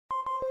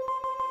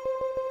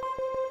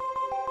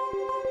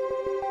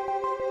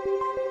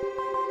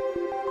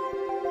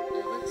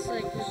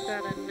we've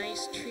got a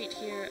nice treat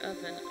here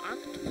of an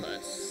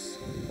octopus.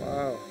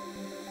 Wow.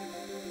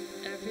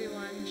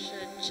 Everyone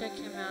should check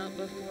him out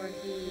before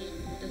he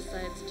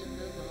decides to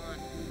move on.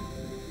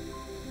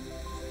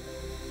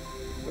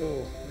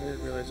 Oh, I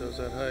didn't realize I was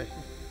that high.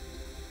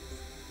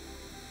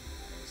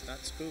 He's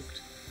not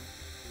spooked.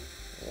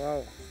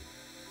 Wow.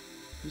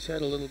 He's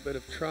had a little bit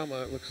of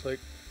trauma, it looks like.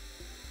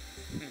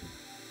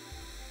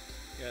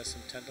 Yeah,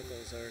 some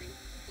tentacles are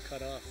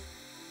cut off.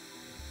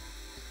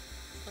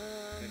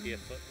 Maybe a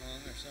foot long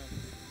or so.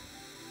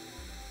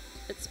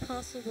 It's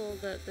possible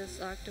that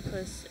this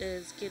octopus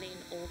is getting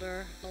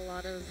older. A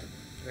lot of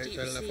deep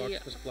sea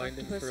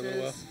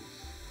octopuses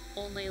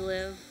only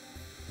live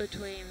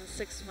between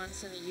 6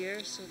 months and a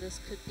year, so this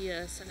could be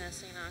a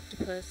senescing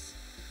octopus.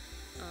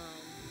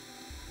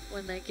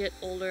 When they get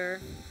older,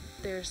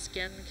 their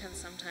skin can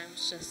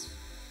sometimes just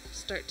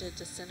start to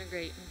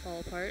disintegrate and fall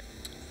apart.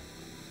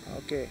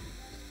 Okay.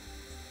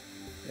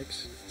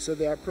 So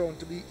they are prone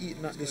to be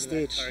eaten at this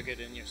stage. Target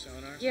in your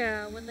sonar.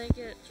 Yeah, when they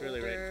get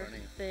really older,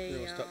 right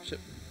they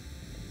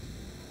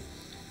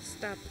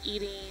stop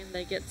eating,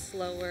 they get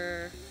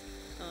slower.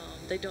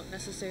 They don't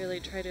necessarily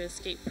try to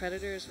escape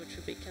predators, which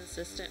would be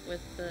consistent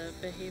with the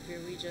behavior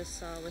we just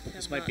saw with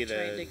him not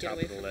trying to get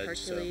away from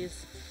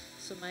Hercules.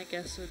 So my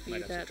guess would be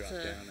that's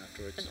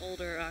an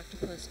older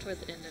octopus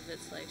toward the end of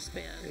its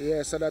lifespan.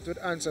 Yeah, so that would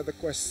answer the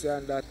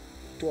question that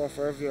two of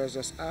our viewers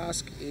just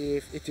asked,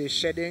 if it is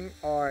shedding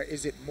or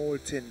is it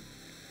molting.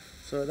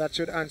 So that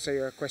should answer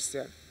your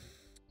question.